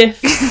of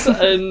gifts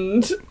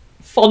and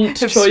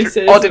font Of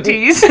choices.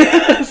 oddities.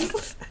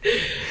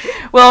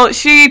 Well,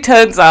 she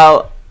turns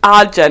out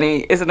our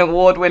Jenny is an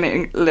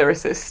award-winning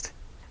lyricist,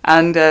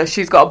 and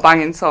she's got a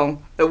banging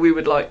song that we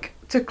would like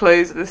to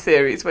close the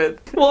series with.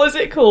 What was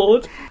it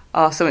called?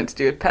 Something to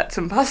do with pets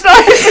and pastimes.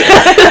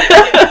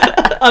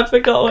 I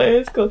forgot what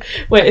it's called.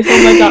 Wait, it's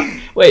on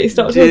my Wait,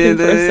 stop talking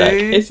for a sec.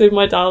 Jenny. It's in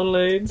my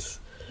downloads.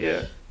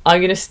 Yeah.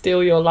 I'm gonna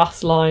steal your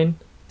last line.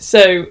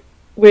 So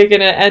we're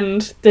gonna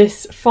end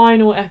this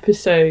final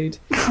episode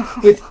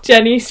with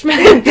Jenny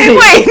Smedley.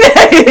 Wait, no!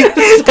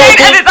 Don't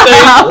edit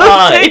that out!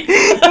 lie.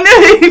 No.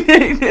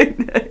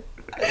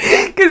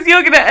 Because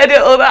you're going to edit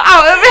all that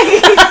out of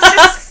me.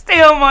 Just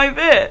steal my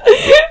bit.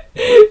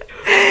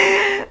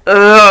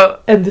 Ugh.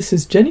 And this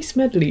is Jenny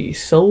Smedley,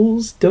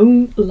 Souls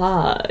Don't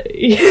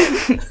Lie.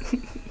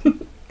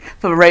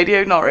 For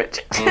Radio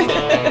Norwich.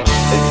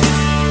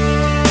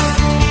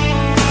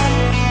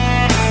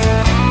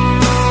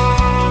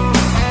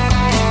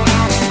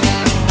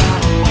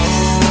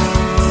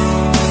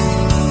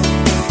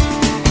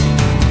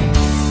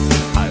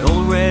 I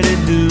already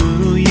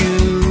knew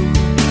you.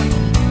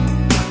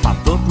 I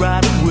thought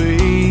right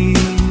away.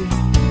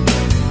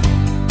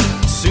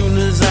 As soon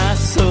as I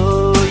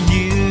saw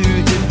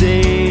you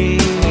today.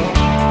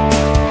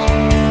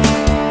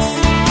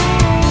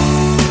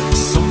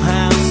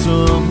 Somehow,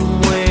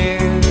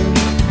 somewhere,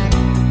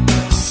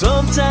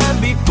 sometime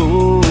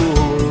before,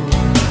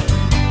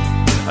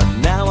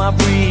 and now I've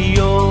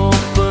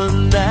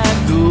reopened that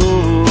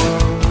door.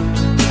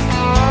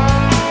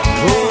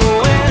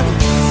 Oh, and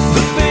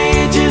the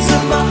pages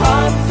of my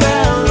heart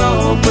fell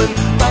open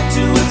back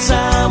to a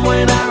time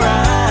when our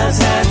eyes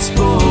had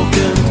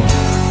spoken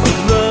of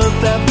love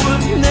that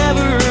would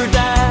never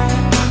die.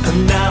 And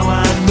now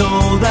I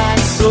know that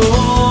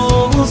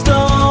souls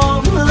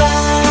don't lie.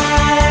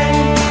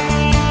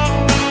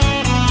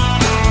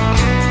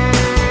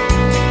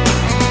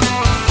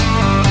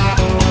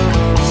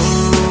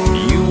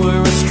 You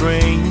were a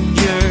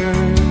stranger,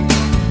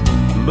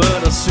 but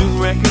I soon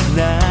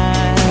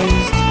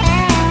recognized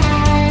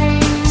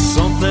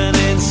something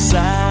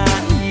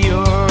inside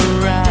your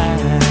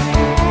eyes.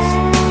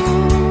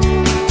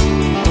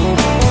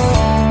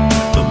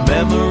 The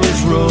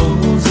memories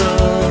rose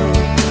up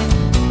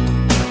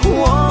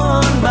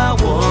one by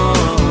one,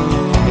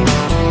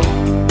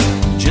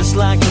 just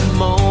like the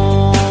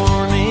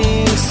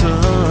morning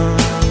sun.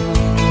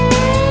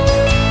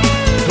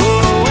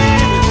 Oh,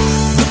 and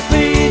the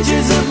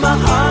pages of my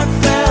heart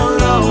fell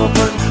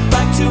open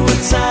back to a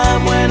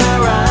time when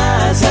our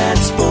eyes had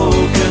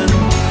spoken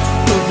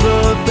of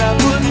love that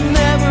would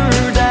never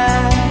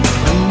die.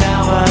 And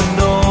now I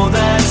know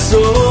that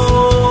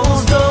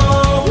souls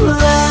don't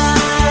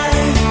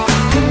lie.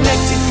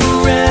 Connected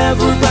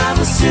forever by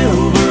the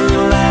silver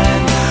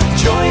line,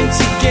 joined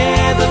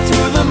together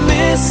through the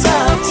mist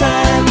of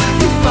time.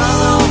 You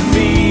follow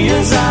me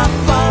as I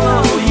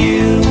follow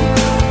you,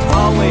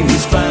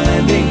 always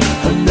finding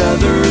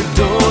another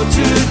door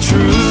to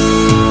truth.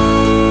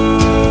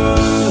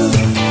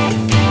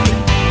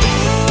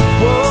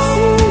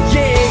 Whoa,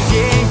 yeah,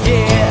 yeah,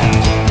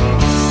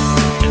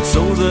 yeah. And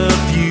so the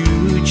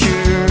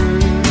future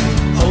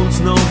holds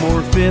no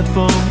more fear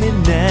for me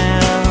now.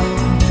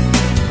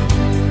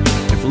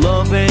 If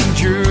love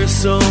endures,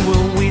 so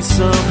will we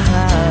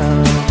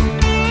somehow.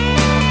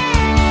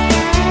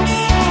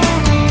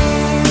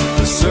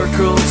 The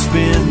circle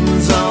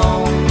spins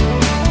on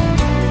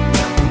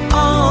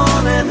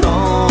and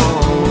on,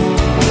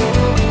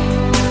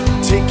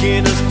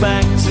 taking us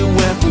back to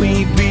where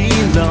we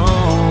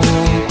belong.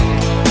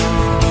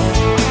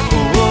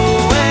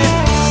 Oh, and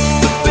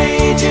the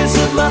pages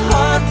of my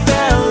heart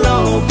fell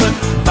open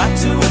back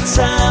to a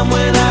time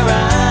when our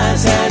eyes